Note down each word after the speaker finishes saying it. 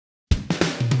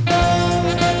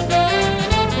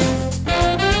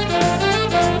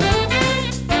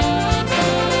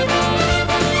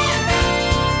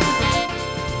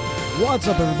What's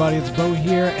up, everybody? It's Bo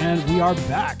here, and we are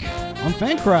back on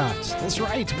FANCRAFT. That's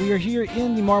right, we are here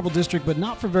in the Marvel District, but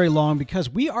not for very long because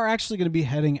we are actually going to be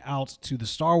heading out to the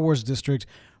Star Wars District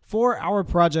for our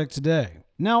project today.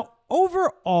 Now,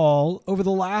 overall, over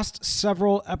the last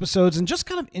several episodes, and just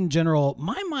kind of in general,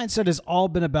 my mindset has all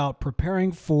been about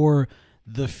preparing for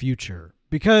the future.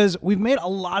 Because we've made a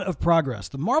lot of progress.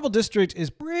 The Marvel District is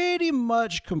pretty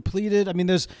much completed. I mean,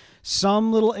 there's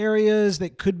some little areas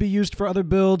that could be used for other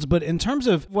builds, but in terms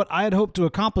of what I had hoped to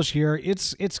accomplish here,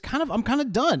 I'm kind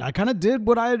of done. I kind of did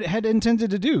what I had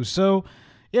intended to do. So,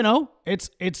 you know, it's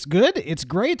good, it's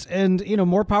great, and, you know,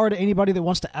 more power to anybody that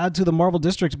wants to add to the Marvel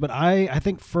District, but I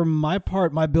think for my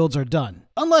part, my builds are done.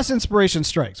 Unless inspiration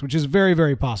strikes, which is very,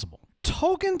 very possible.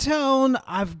 Token Town,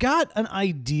 I've got an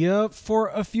idea for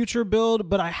a future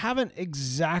build, but I haven't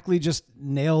exactly just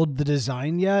nailed the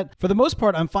design yet. For the most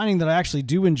part, I'm finding that I actually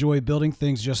do enjoy building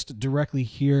things just directly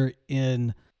here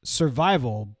in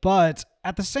survival, but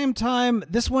at the same time,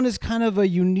 this one is kind of a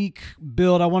unique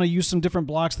build. I want to use some different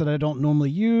blocks that I don't normally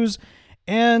use,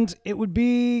 and it would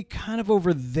be kind of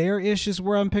over there-ish is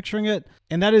where I'm picturing it,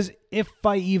 and that is if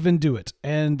I even do it,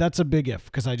 and that's a big if,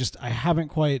 because I haven't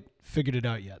quite figured it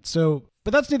out yet. So,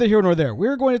 but that's neither here nor there.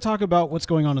 We're going to talk about what's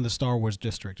going on in the Star Wars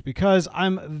District because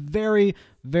I'm very,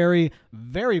 very,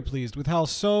 very pleased with how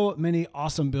so many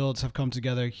awesome builds have come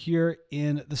together here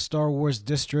in the Star Wars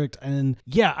District. And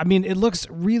yeah, I mean, it looks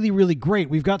really, really great.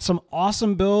 We've got some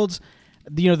awesome builds.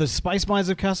 You know, the Spice Mines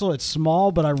of Kessel, it's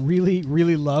small, but I really,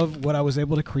 really love what I was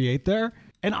able to create there.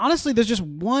 And honestly, there's just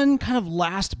one kind of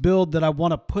last build that I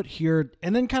want to put here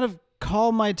and then kind of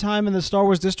call my time in the Star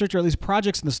Wars District, or at least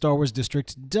projects in the Star Wars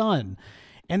District, done.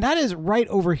 And that is right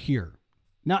over here.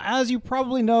 Now, as you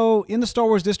probably know, in the Star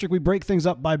Wars District, we break things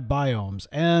up by biomes.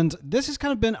 And this has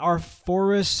kind of been our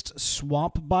forest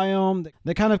swamp biome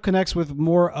that kind of connects with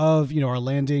more of, you know, our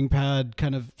landing pad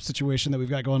kind of situation that we've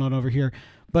got going on over here.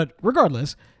 But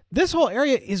regardless, this whole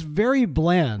area is very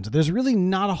bland. There's really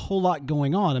not a whole lot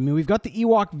going on. I mean, we've got the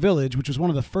Ewok Village, which was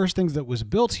one of the first things that was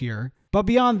built here. But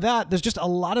beyond that, there's just a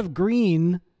lot of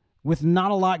green with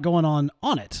not a lot going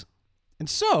on it. And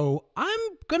so I'm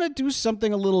going to do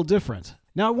something a little different.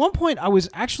 Now, at one point, I was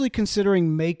actually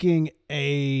considering making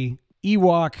a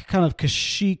Ewok kind of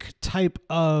Kashyyyk type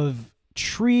of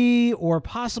tree or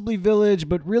possibly village,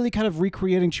 but really kind of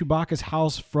recreating Chewbacca's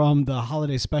house from the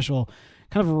holiday special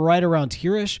kind of right around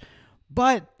here-ish.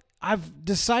 But I've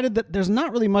decided that there's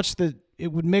not really much that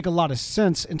it would make a lot of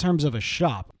sense in terms of a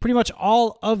shop. Pretty much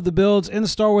all of the builds in the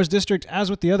Star Wars District,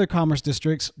 as with the other commerce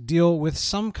districts, deal with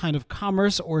some kind of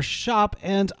commerce or shop,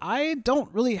 and I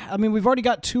mean, we've already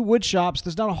got 2 wood shops.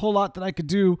 There's not a whole lot that I could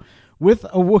do with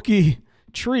a Wookiee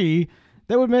tree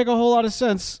that would make a whole lot of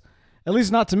sense, at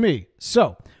least not to me.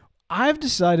 So I've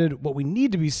decided what we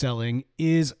need to be selling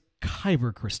is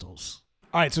kyber crystals.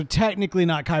 All right, so technically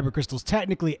not kyber crystals,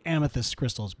 technically amethyst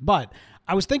crystals, but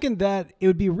I was thinking that it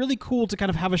would be really cool to kind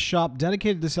of have a shop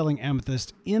dedicated to selling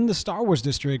amethyst in the Star Wars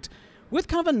District with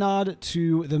kind of a nod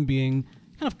to them being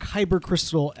kind of kyber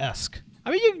crystal-esque.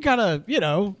 I mean, you can kind of, you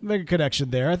know, make a connection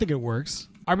there. I think it works.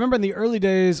 I remember in the early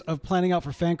days of planning out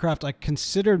for FANCRAFT, I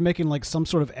considered making like some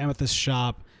sort of amethyst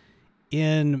shop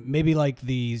in maybe like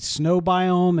the snow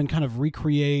biome and kind of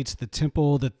recreate the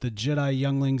temple that the Jedi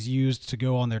younglings used to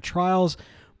go on their trials.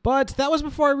 But that was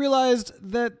before I realized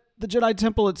that the Jedi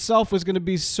temple itself was going to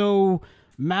be so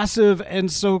massive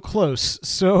and so close.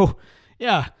 So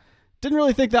yeah, didn't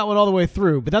really think that one all the way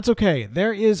through, but that's okay.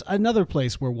 There is another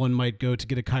place where one might go to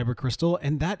get a kyber crystal,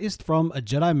 and that is from a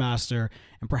Jedi Master,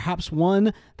 and perhaps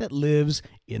one that lives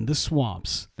in the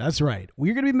swamps. That's right.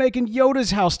 We're going to be making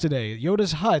Yoda's house today,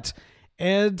 Yoda's hut.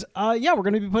 And yeah, we're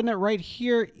going to be putting it right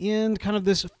here in kind of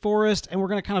this forest, and we're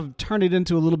going to kind of turn it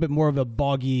into a little bit more of a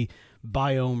boggy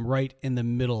biome right in the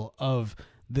middle of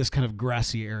this kind of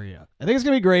grassy area. I think it's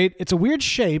going to be great. It's a weird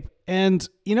shape, and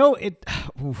you know,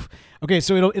 okay,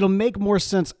 so it'll make more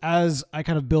sense as I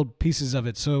kind of build pieces of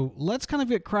it. So let's kind of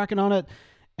get cracking on it,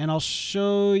 and I'll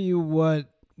show you what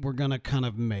we're going to kind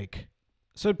of make.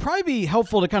 So it'd probably be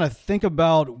helpful to kind of think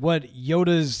about what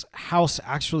Yoda's house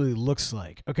actually looks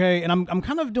like, okay? And I'm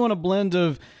kind of doing a blend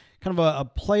of kind of a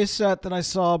play set that I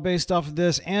saw based off of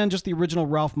this and just the original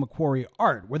Ralph McQuarrie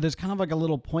art, where there's kind of like a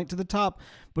little point to the top,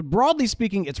 but broadly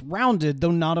speaking, it's rounded,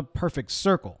 though not a perfect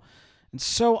circle. And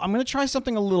so I'm going to try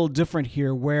something a little different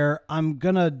here, where I'm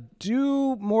going to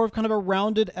do more of kind of a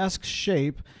rounded-esque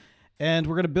shape, and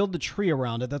we're going to build the tree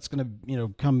around it. That's going to, you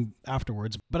know, come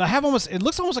afterwards. But I have it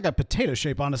looks almost like a potato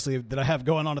shape, honestly, that I have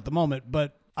going on at the moment.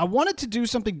 But I wanted to do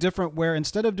something different where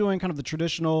instead of doing kind of the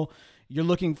traditional, you're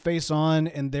looking face on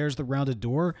and there's the rounded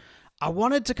door, I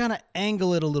wanted to kind of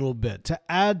angle it a little bit to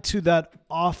add to that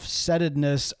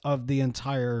offsetedness of the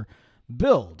entire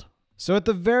build. So at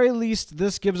the very least,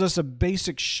 this gives us a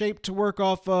basic shape to work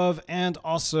off of, and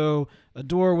also a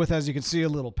door with, as you can see, a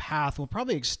little path. We'll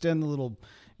probably extend the little,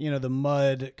 the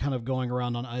mud kind of going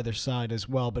around on either side as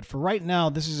well. But for right now,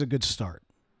 this is a good start.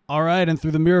 All right, and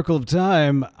through the miracle of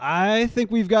time, I think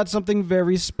we've got something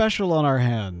very special on our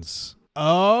hands.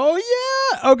 Oh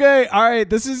yeah. Okay. All right.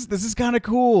 This is kind of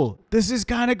cool. This is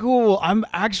kind of cool. I'm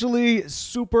actually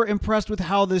super impressed with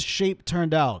how this shape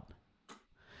turned out.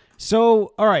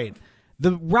 So, all right.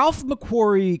 The Ralph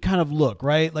McQuarrie kind of look,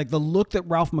 right? Like the look that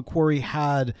Ralph McQuarrie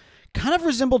had kind of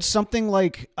resembled something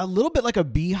like a little bit like a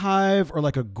beehive or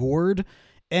like a gourd.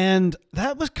 And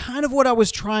that was kind of what I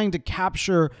was trying to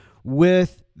capture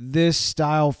with this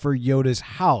style for Yoda's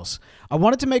house. I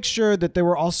wanted to make sure that there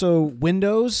were also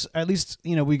windows, at least,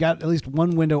 we got at least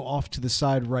one window off to the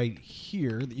side right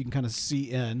here that you can kind of see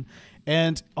in.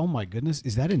 And oh my goodness,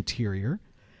 is that interior?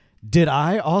 Did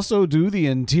I also do the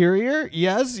interior?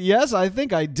 Yes, I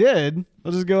think I did.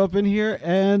 I'll just go up in here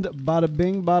and bada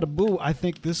bing, bada boo. I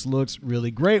think this looks really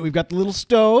great. We've got the little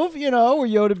stove, where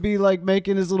Yoda be like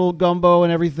making his little gumbo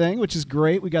and everything, which is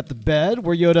great. We got the bed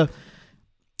where Yoda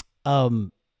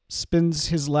spends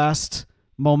his last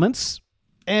moments.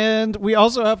 And we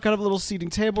also have kind of a little seating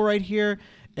table right here.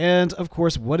 And of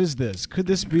course, what is this? Could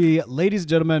this be, ladies and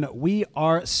gentlemen, we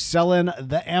are selling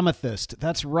the amethyst.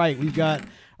 That's right. We've got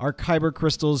our kyber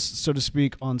crystals, so to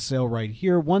speak, on sale right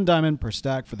here. 1 diamond per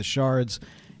stack for the shards.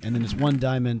 And then it's 1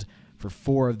 diamond for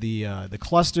 4 of the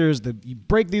clusters. You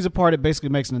break these apart, it basically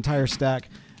makes an entire stack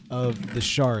of the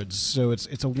shards. So it's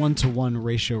a 1-to-1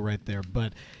 ratio right there.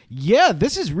 But yeah,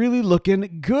 this is really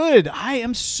looking good. I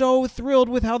am so thrilled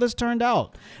with how this turned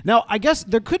out. Now, I guess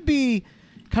there could be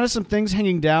kind of some things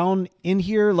hanging down in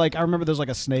here. Like I remember there's like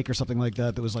a snake or something like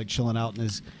that was like chilling out in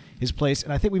his place.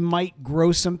 And I think we might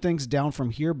grow some things down from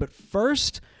here. But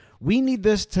first, we need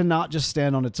this to not just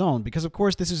stand on its own, because of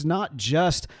course this is not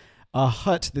just a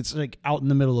hut that's like out in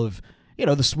the middle of,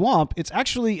 the swamp. It's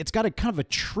got a kind of a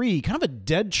tree, kind of a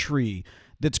dead tree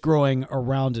that's growing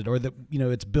around it, or that,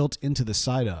 it's built into the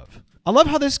side of. I love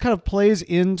how this kind of plays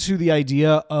into the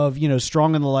idea of,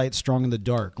 strong in the light, strong in the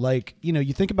dark. Like,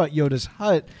 you think about Yoda's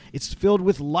hut, it's filled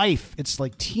with life. It's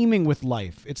like teeming with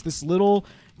life. It's this little,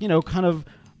 kind of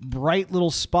bright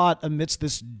little spot amidst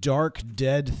this dark,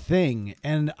 dead thing.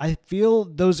 And I feel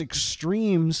those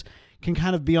extremes can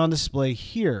kind of be on display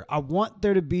here. I want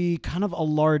there to be kind of a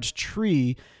large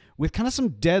tree with kind of some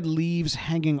dead leaves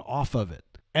hanging off of it.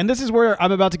 And this is where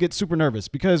I'm about to get super nervous,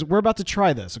 because we're about to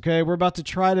try this, okay? We're about to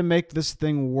try to make this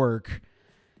thing work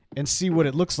and see what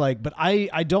it looks like. But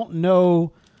I don't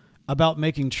know about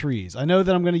making trees. I know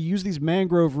that I'm going to use these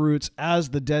mangrove roots as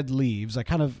the dead leaves. I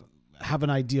kind of have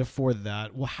an idea for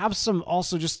that. We'll have some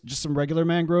also just some regular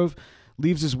mangrove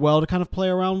leaves as well to kind of play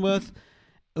around with.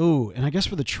 Ooh, and I guess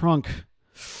for the trunk,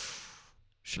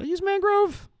 should I use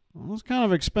mangrove? Well, it's kind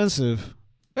of expensive.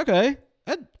 Okay,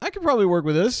 I could probably work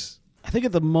with this. I think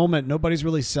at the moment, nobody's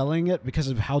really selling it because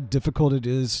of how difficult it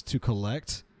is to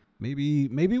collect. Maybe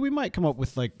we might come up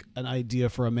with like an idea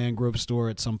for a mangrove store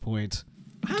at some point.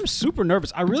 I'm super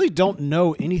nervous. I really don't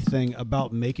know anything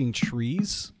about making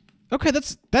trees. Okay,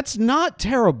 that's not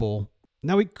terrible.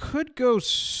 Now we could go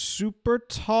super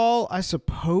tall, I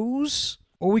suppose.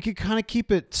 Or we could kind of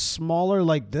keep it smaller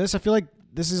like this. I feel like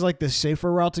this is like the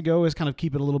safer route to go, is kind of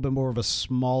keep it a little bit more of a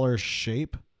smaller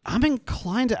shape. I'm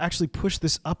inclined to actually push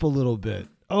this up a little bit.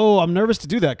 Oh, I'm nervous to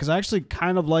do that because I actually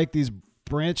kind of like these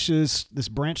branches, this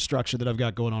branch structure that I've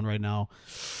got going on right now.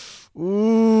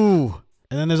 Ooh.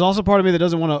 And then there's also part of me that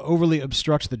doesn't want to overly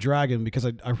obstruct the dragon, because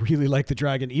I really like the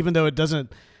dragon, even though it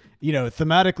doesn't,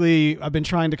 thematically, I've been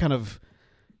trying to kind of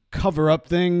cover up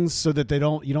things so that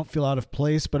you don't feel out of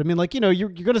place. But I mean, like, you're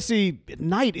going to see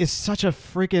Knight is such a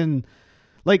freaking,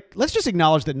 like, let's just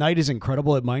acknowledge that Knight is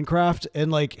incredible at Minecraft,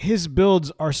 and like his builds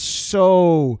are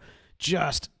so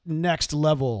just next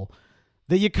level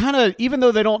that you kind of, even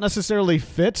though they don't necessarily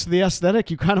fit the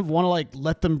aesthetic, you kind of want to like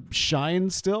let them shine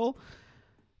still.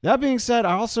 That being said,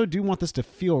 I also do want this to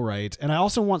feel right. And I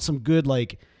also want some good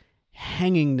like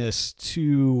hangingness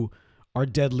to our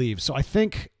dead leaves. So I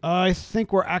think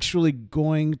we're actually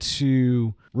going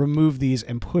to remove these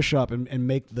and push up and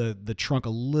make the trunk a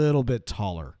little bit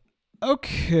taller.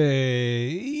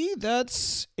 Okay,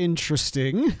 that's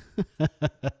interesting.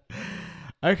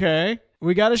 Okay,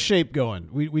 we got a shape going.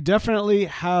 We definitely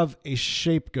have a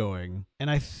shape going. And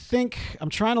I think I'm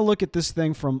trying to look at this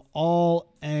thing from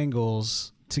all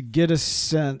angles to get a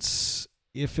sense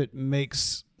if it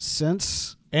makes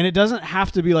sense. And it doesn't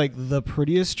have to be like the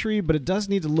prettiest tree, but it does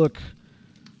need to look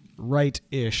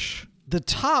right-ish. The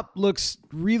top looks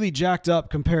really jacked up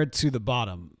compared to the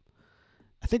bottom.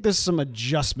 I think there's some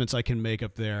adjustments I can make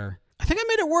up there. I think I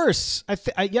made it worse.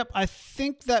 Yep, I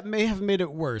think that may have made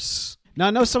it worse. Now,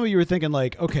 I know some of you were thinking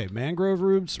like, okay, mangrove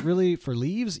roots, really, for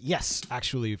leaves? Yes,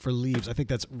 actually, for leaves. I think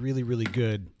that's really, really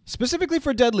good. Specifically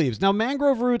for dead leaves. Now,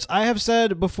 mangrove roots, I have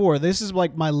said before, this is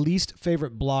like my least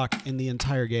favorite block in the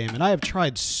entire game. And I have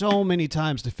tried so many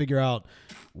times to figure out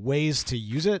ways to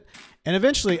use it. And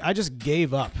eventually, I just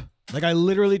gave up. Like, I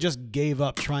literally just gave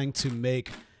up trying to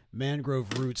make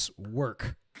mangrove roots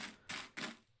work.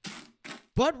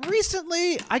 But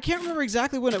recently, I can't remember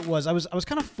exactly when it was. I was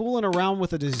kind of fooling around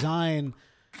with a design,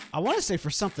 I want to say for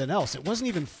something else. It wasn't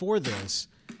even for this.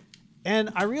 And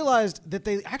I realized that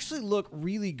they actually look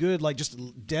really good, like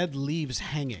just dead leaves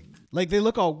hanging. Like they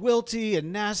look all wilty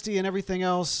and nasty and everything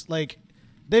else. Like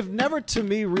they've never, to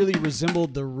me, really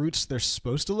resembled the roots they're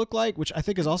supposed to look like, which I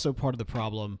think is also part of the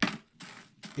problem,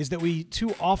 is that we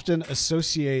too often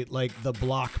associate like the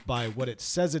block by what it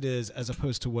says it is as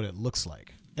opposed to what it looks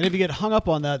like. And if you get hung up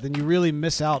on that, then you really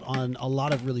miss out on a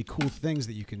lot of really cool things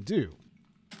that you can do.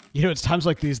 You know, it's times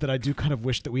like these that I do kind of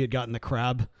wish that we had gotten the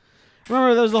crab.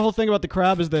 Remember, that was the whole thing about the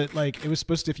crab, is that like it was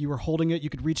supposed to, if you were holding it, you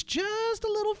could reach just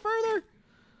a little further.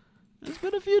 There's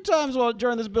been a few times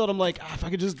during this build, I'm like, if I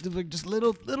could just a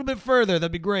little bit further,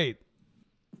 that'd be great.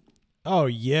 Oh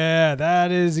yeah,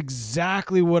 that is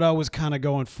exactly what I was kind of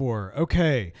going for.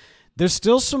 Okay. There's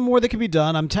still some more that can be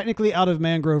done. I'm technically out of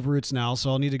mangrove roots now, so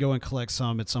I'll need to go and collect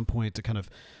some at some point to kind of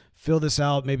fill this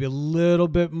out. Maybe a little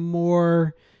bit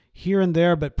more here and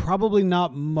there, but probably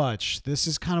not much. This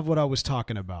is kind of what I was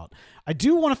talking about. I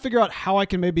do want to figure out how I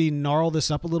can maybe gnarl this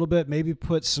up a little bit, maybe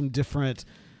put some different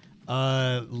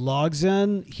logs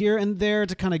in here and there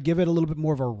to kind of give it a little bit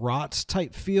more of a rot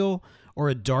type feel or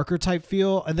a darker type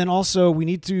feel. And then also we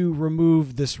need to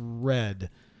remove this red.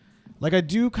 Like, I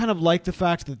do kind of like the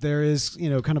fact that there is, you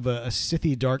know, kind of a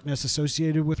sithy darkness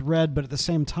associated with red, but at the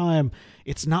same time,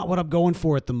 it's not what I'm going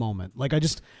for at the moment. Like,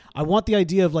 I want the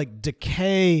idea of, like,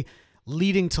 decay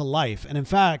leading to life. And in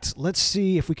fact, let's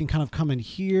see if we can kind of come in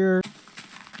here.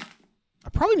 I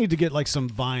probably need to get, like, some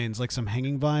vines, like some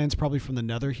hanging vines, probably from the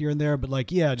nether here and there. But,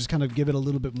 like, yeah, just kind of give it a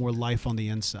little bit more life on the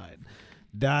inside.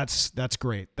 That's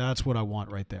great. That's what I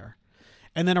want right there.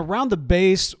 And then around the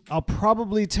base, I'll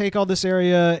probably take all this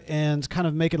area and kind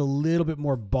of make it a little bit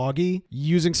more boggy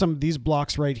using some of these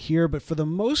blocks right here. But for the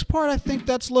most part, I think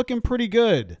that's looking pretty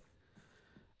good.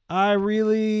 I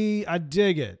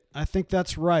dig it. I think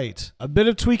that's right. A bit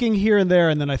of tweaking here and there,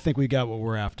 and then I think we got what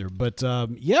we're after. But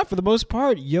yeah, for the most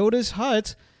part, Yoda's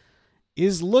hut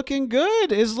is looking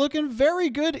good. Is looking very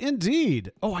good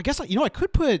indeed. Oh, I guess, I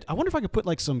wonder if I could put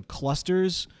like some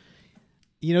clusters.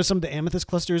 You know, some of the amethyst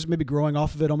clusters maybe growing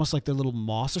off of it, almost like they're little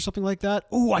moss or something like that.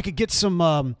 Oh, I could get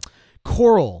some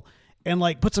coral and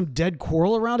like put some dead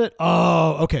coral around it.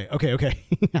 Oh, okay.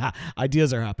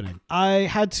 Ideas are happening. I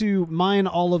had to mine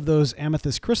all of those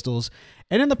amethyst crystals,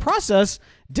 and in the process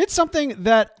did something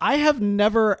that I have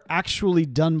never actually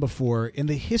done before in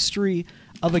the history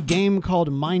of a game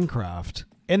called Minecraft.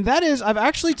 And that is, I've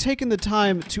actually taken the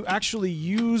time to actually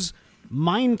use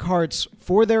mine carts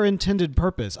for their intended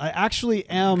purpose. I actually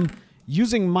am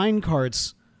using mine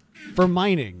carts for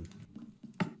mining.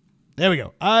 There we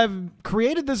go. I've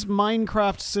created this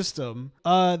Minecraft system,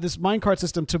 this minecart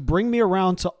system to bring me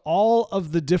around to all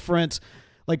of the different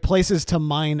like places to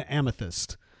mine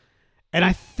amethyst. And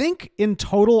I think in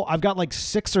total, I've got like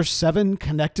 6 or 7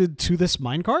 connected to this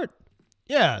minecart.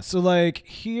 Yeah, so like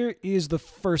here is the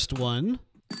first one.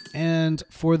 And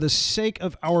for the sake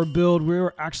of our build,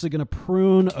 we're actually going to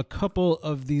prune a couple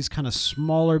of these kind of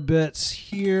smaller bits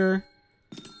here.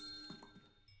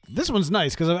 This one's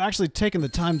nice because I've actually taken the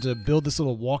time to build this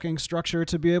little walking structure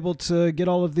to be able to get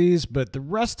all of these, but the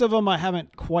rest of them I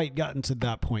haven't quite gotten to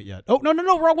that point yet. Oh, no,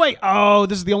 wrong way. Oh,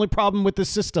 this is the only problem with this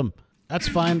system. That's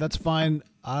fine, that's fine.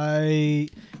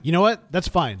 You know what? That's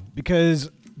fine,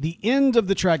 because the end of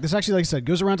the track, this actually, like I said,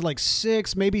 goes around to like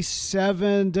 6, maybe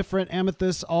 7 different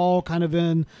amethysts, all kind of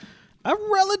in a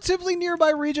relatively nearby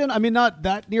region. I mean, not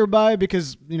that nearby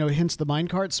because, you know, hence the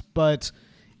minecarts, but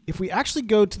if we actually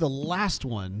go to the last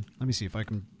one, let me see if I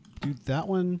can do that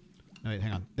one. No, wait,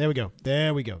 hang on. There we go.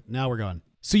 There we go. Now we're going.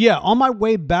 So yeah, on my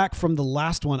way back from the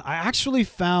last one, I actually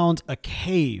found a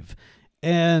cave.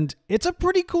 And it's a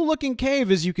pretty cool looking cave,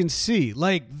 as you can see.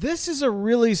 Like, this is a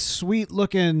really sweet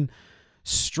looking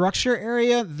structure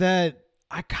area that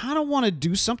I kind of want to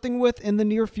do something with in the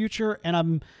near future,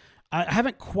 and I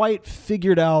haven't quite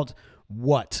figured out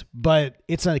what, but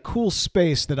it's a cool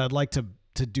space that I'd like to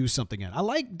to do something in. I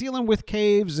like dealing with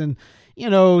caves and,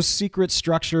 secret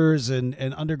structures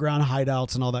and underground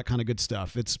hideouts and all that kind of good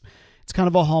stuff. It's kind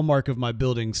of a hallmark of my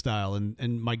building style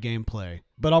and my gameplay.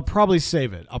 But I'll probably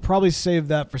save it. I'll probably save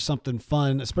that for something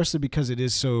fun, especially because it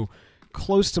is so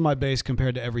close to my base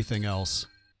compared to everything else.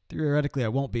 Theoretically, I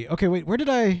won't be. Okay, wait, where did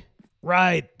I...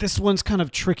 Right, this one's kind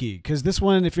of tricky, because this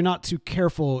one, if you're not too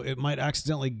careful, it might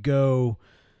accidentally go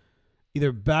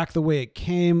either back the way it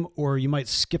came, or you might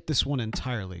skip this one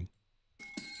entirely.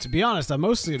 To be honest, I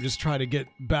mostly am just trying to get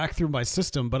back through my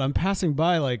system, but I'm passing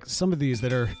by like some of these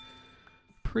that are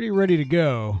pretty ready to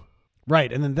go.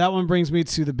 Right, and then that one brings me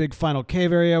to the big final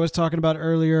cave area I was talking about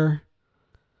earlier.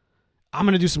 I'm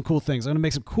going to do some cool things. I'm going to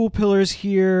make some cool pillars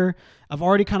here. I've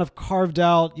already kind of carved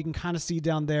out, you can kind of see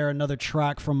down there, another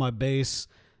track from my base.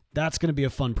 That's going to be a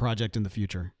fun project in the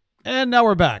future. And now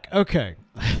we're back. Okay.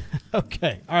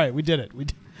 Okay. All right, we did it.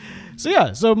 So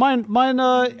yeah, so mine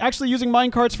actually using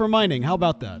mine carts for mining. How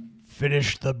about that?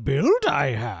 Finish the build I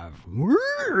have.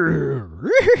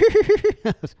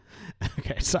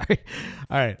 Okay, sorry.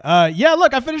 All right. Yeah,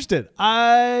 look, I finished it.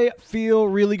 I feel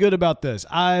really good about this.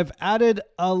 I've added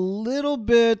a little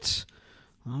bit,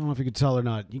 I don't know if you can tell or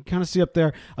not. You can kind of see up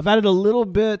there. I've added a little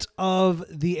bit of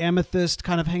the amethyst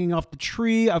kind of hanging off the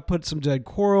tree. I've put some dead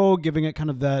coral, giving it kind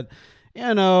of that,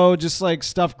 just like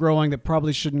stuff growing that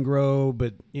probably shouldn't grow,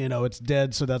 but, it's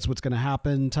dead, so that's what's going to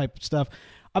happen type stuff.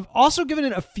 I've also given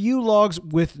it a few logs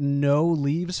with no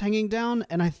leaves hanging down,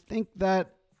 and I think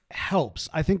that helps.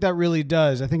 I think that really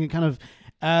does. I think it kind of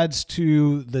adds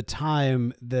to the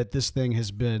time that this thing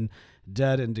has been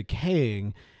dead and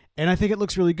decaying, and I think it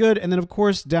looks really good. And then, of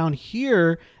course, down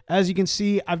here, as you can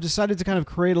see, I've decided to kind of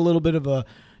create a little bit of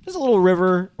just a little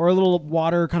river or a little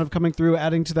water kind of coming through,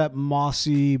 adding to that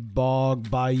mossy bog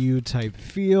bayou type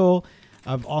feel.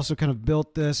 I've also kind of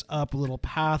built this up a little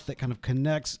path that kind of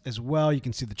connects as well. You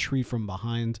can see the tree from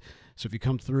behind. So if you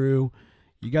come through,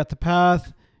 you got the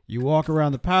path, you walk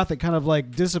around the path, it kind of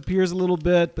like disappears a little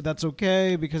bit, but that's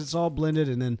okay because it's all blended.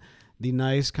 And then the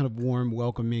nice kind of warm,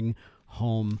 welcoming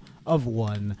home of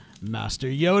one Master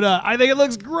Yoda. I think it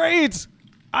looks great.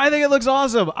 I think it looks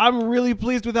awesome. I'm really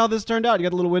pleased with how this turned out. You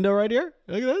got the little window right here.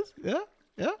 Look at this.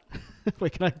 Yeah.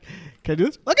 Wait, can I do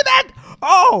this? Look at that.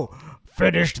 Oh,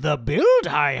 finished the build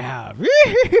I have.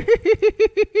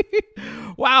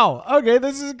 Wow. Okay,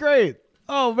 this is great.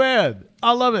 Oh, man.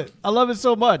 I love it. I love it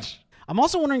so much. I'm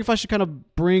also wondering if I should kind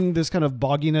of bring this kind of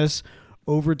bogginess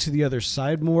over to the other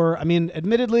side more. I mean,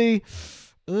 admittedly,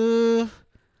 I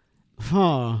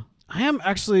am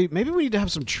actually, maybe we need to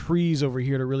have some trees over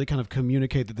here to really kind of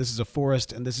communicate that this is a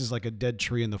forest and this is like a dead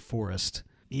tree in the forest.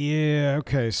 Yeah,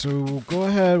 okay, so we'll go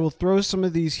ahead, we'll throw some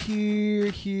of these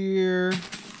here,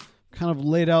 kind of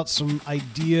laid out some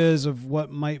ideas of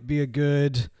what might be a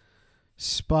good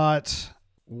spot.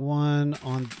 One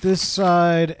on this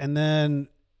side, and then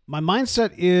my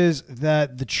mindset is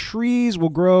that the trees will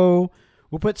grow.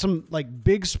 We'll put some like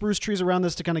big spruce trees around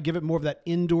this to kind of give it more of that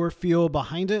indoor feel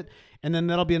behind it. And then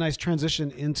that'll be a nice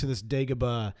transition into this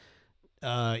Dagobah,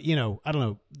 I don't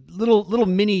know, little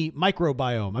mini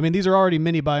microbiome. I mean, these are already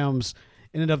mini biomes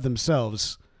in and of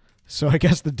themselves. So I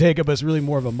guess the Dagobah is really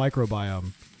more of a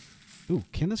microbiome. Ooh,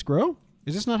 can this grow?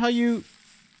 Is this not how you...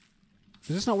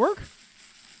 Does this not work?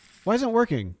 Why isn't it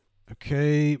working?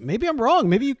 Okay, maybe I'm wrong.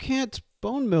 Maybe you can't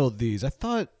bone mill these. I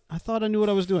thought I knew what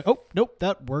I was doing. Oh, nope,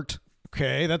 that worked.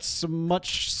 Okay, that's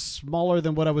much smaller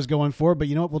than what I was going for, but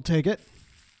you know what? We'll take it.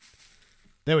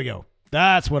 There we go.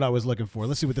 That's what I was looking for.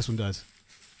 Let's see what this one does.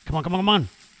 Come on.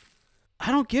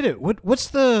 I don't get it. What's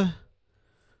the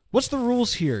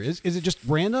rules here? Is it just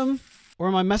random, or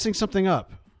am I messing something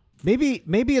up? Maybe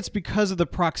it's because of the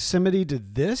proximity to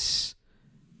this.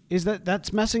 Is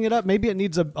that's messing it up? Maybe it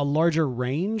needs a larger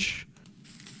range.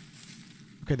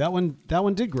 Okay, that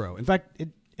one did grow. In fact,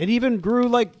 it even grew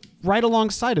like right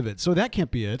alongside of it. So that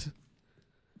can't be it.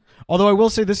 Although I will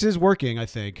say this is working, I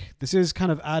think. This is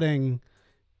kind of adding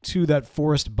to that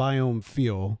forest biome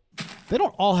feel. They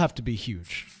don't all have to be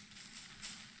huge.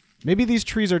 Maybe these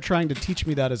trees are trying to teach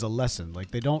me that as a lesson. Like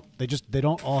they don't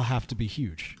all have to be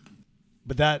huge.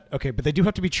 But they do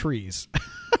have to be trees.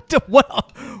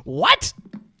 What?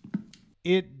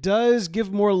 It does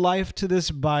give more life to this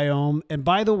biome. And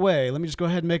by the way, let me just go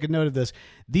ahead and make a note of this.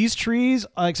 These trees,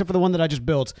 except for the one that I just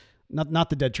built, not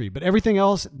the dead tree, but everything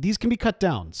else, these can be cut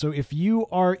down. So if you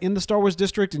are in the Star Wars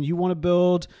district and you want to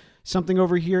build something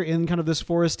over here in kind of this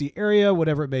foresty area,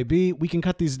 whatever it may be, we can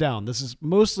cut these down. This is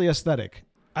mostly aesthetic.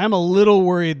 I'm a little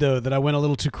worried though that I went a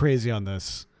little too crazy on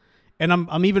this. And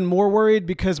I'm even more worried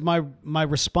because my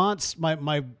response,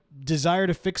 my desire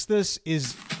to fix this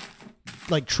is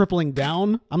like tripling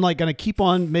down. I'm like going to keep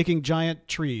on making giant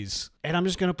trees, and I'm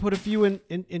just going to put a few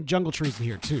in jungle trees in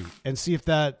here too, and see if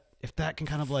that can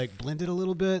kind of like blend it a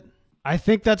little bit. I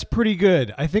think that's pretty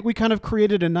good. I think we kind of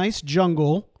created a nice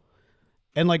jungle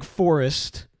and like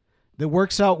forest that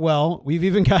works out well. We've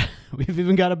even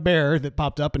got a bear that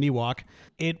popped up, an Ewok.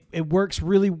 It works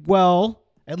really well,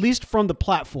 at least from the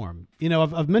platform. You know,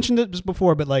 I've mentioned this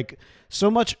before, but like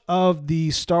so much of the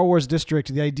Star Wars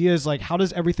district, the idea is like, how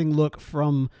does everything look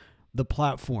from the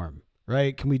platform,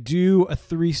 right? Can we do a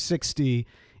 360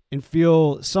 and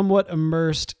feel somewhat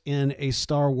immersed in a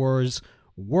Star Wars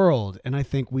world? And I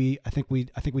think we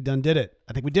done did it.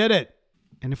 I think we did it.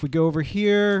 And if we go over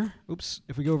here,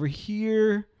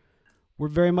 we're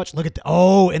very much, look at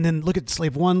and then look at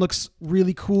Slave One, looks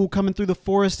really cool coming through the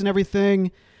forest and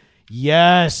everything.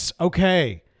 Yes.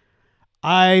 Okay.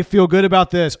 I feel good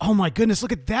about this. Oh my goodness,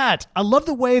 look at that. I love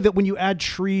the way that when you add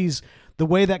trees, the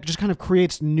way that just kind of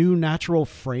creates new natural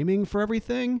framing for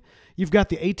everything. You've got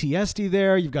the AT-ST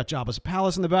there. You've got Jabba's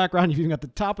palace in the background. You've even got the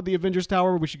top of the Avengers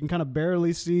Tower, which you can kind of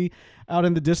barely see out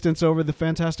in the distance over the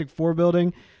Fantastic Four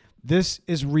building. This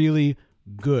is really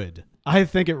good. I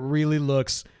think it really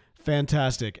looks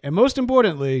fantastic. And most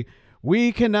importantly,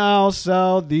 we can now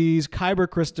sell these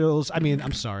amethyst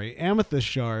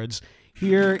shards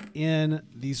here in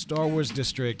the Star Wars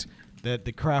district that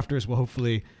the crafters will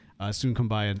hopefully soon come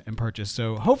by and purchase.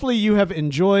 So hopefully you have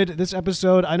enjoyed this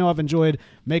episode. I know I've enjoyed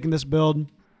making this build.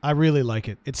 I really like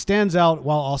it. It stands out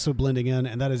while also blending in,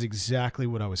 and that is exactly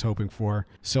what I was hoping for.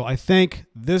 So I think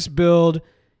this build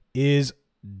is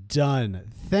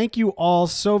done. Thank you all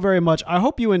so very much. I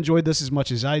hope you enjoyed this as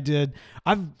much as I did.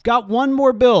 I've got one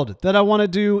more build that I want to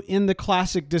do in the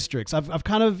classic districts. I've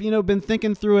kind of, been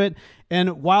thinking through it,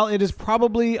 and while it is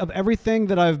probably, of everything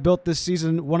that I've built this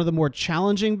season, one of the more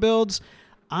challenging builds,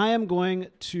 I am going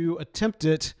to attempt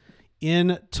it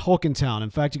in Tolkien Town.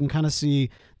 In fact, you can kind of see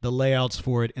the layouts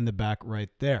for it in the back right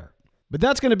there. But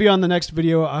that's going to be on the next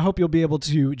video. I hope you'll be able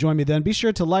to join me then. Be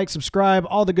sure to like, subscribe,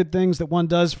 all the good things that one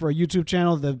does for a YouTube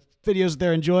channel, the videos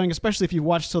they're enjoying, especially if you've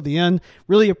watched till the end.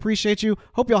 Really appreciate you.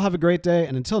 Hope y'all have a great day.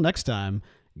 And until next time,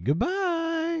 goodbye.